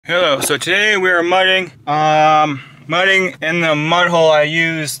Hello, so today we are mudding. Mudding in the mud hole I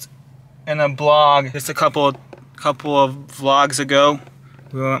used in a blog just a couple of vlogs ago.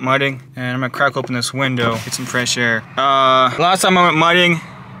 We went mudding, and I'm gonna crack open this window, get some fresh air. Last time I went mudding,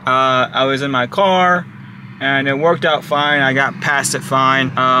 I was in my car, and it worked out fine. I got past it fine.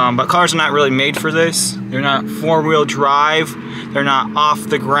 But cars are not really made for this. They're not four-wheel drive. They're not off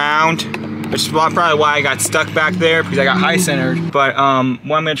the ground, which is probably why I got stuck back there, because I got high-centered. But what I'm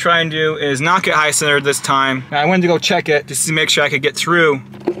gonna try and do is not get high-centered this time. I wanted to go check it just to make sure I could get through.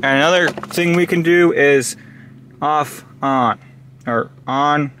 And another thing we can do is off, on, or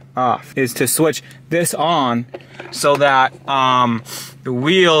on, off, is to switch this on so that the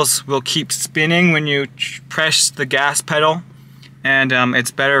wheels will keep spinning when you press the gas pedal. And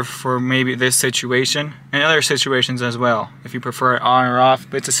it's better for maybe this situation and other situations as well, if you prefer it on or off,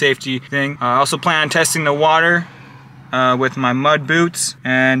 but it's a safety thing. I also plan on testing the water with my mud boots,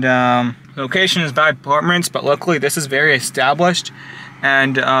 and location is by apartments, but luckily this is very established,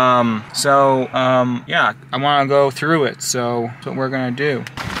 and yeah, I want to go through it, so that's what we're gonna do.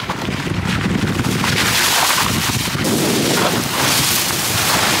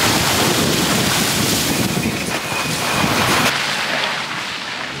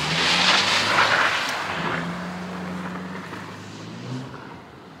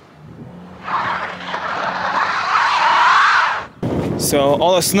 So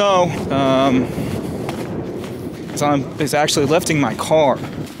all the snow is actually lifting my car,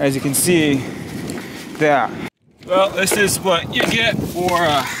 as you can see there. Well, this is what you get for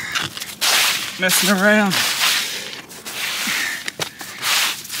messing around.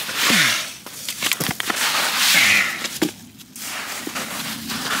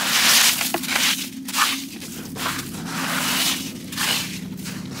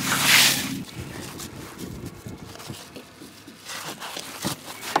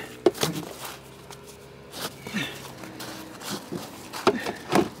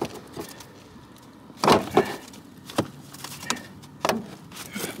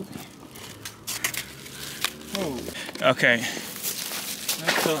 Okay,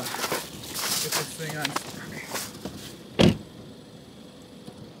 let's get this thing on.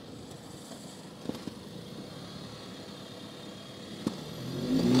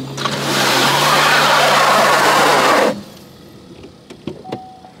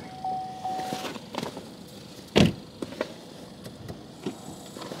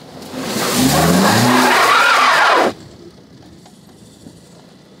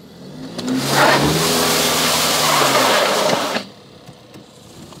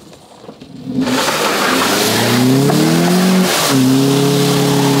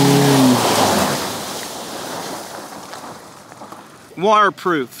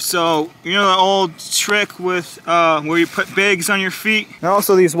 Waterproof. So you know the old trick with where you put bags on your feet? And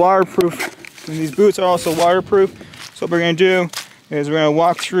also these waterproof, and these boots are also waterproof. So what we're gonna do is we're gonna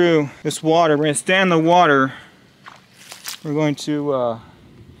walk through this water. We're gonna stand in the water. We're going to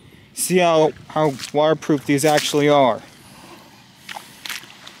see how waterproof these actually are.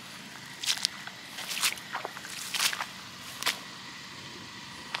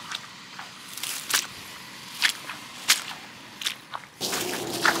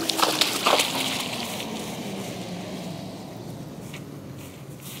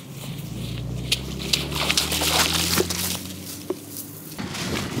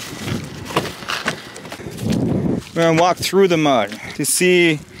 We're gonna walk through the mud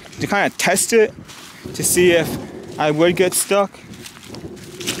to kind of test it, to see if I would get stuck.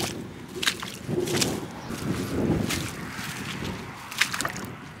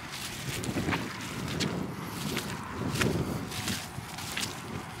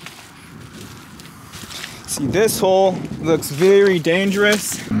 See, this hole looks very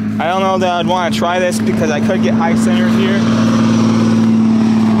dangerous. I don't know that I'd want to try this because I could get high-centered here.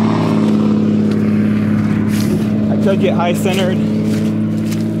 Could get high-centered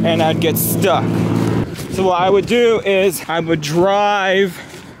and I'd get stuck. So what I would do is I would drive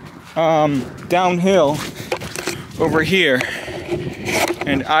downhill over here,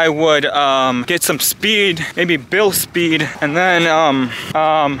 and I would get some speed, maybe build speed, and then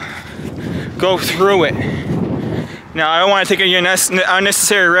go through it. Now I don't want to take any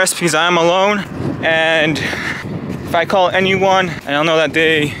unnecessary risk because I'm alone, and if I call anyone, I don't know that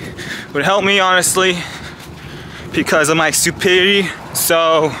they would help me, honestly, because of my stupidity.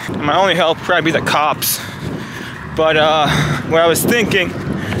 So my only help would probably be the cops. But what I was thinking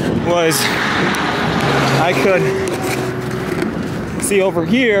was I could see over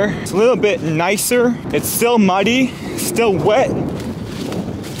here, it's a little bit nicer. It's still muddy, still wet.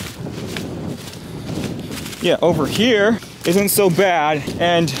 Yeah, over here isn't so bad,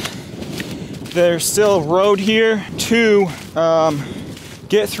 and there's still road here to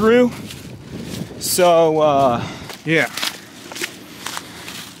get through. So yeah.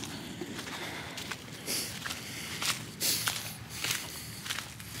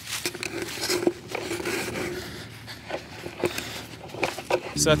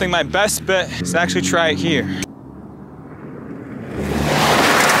 So I think my best bet is to actually try it here.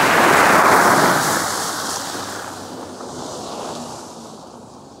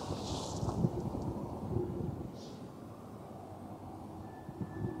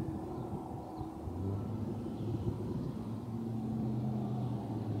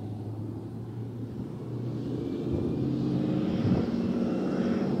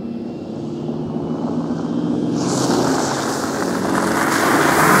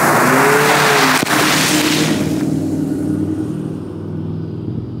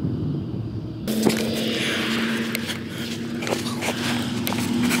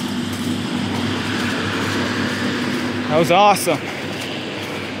 That was awesome.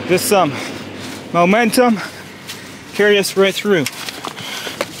 This momentum carried us right through.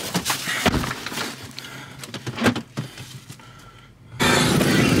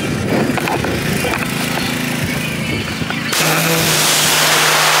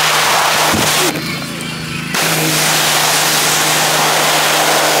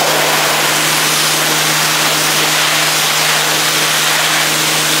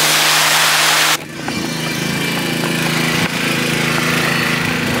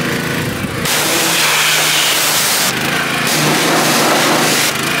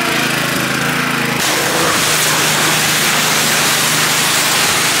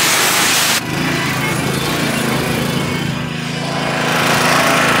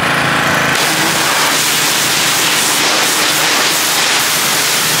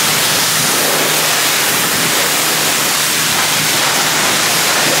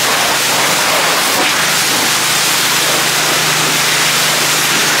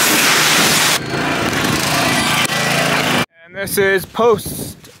 This is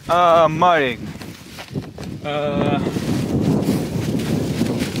post mudding.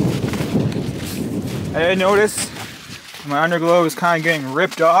 I did notice my underglow is kind of getting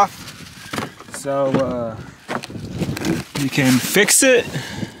ripped off, so you can fix it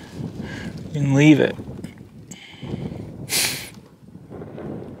and leave it.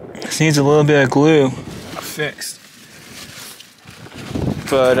 This needs a little bit of glue fixed,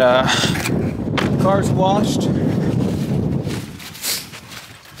 but car's washed.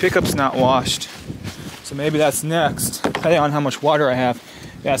 Pickup's not washed, so maybe that's next, depending on how much water I have.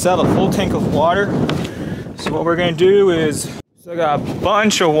 Yeah, so I have a full tank of water. So what we're gonna do is, so I got a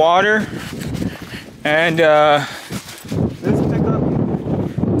bunch of water, and this pickup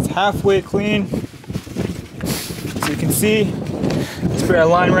is halfway clean. So you can see, let's put a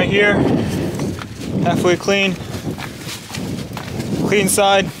line right here, halfway clean, clean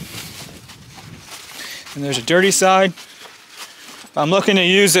side, and there's a dirty side. I'm looking to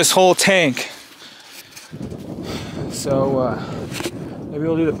use this whole tank, so maybe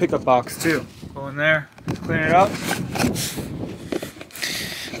we'll do the pickup box too. Go in there, clean it up,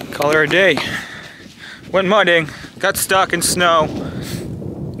 call her a day. Went mudding, got stuck in snow.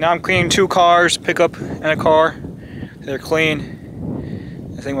 Now I'm cleaning 2 cars, pickup and a car. They're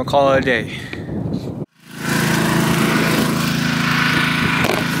clean. I think we'll call it a day.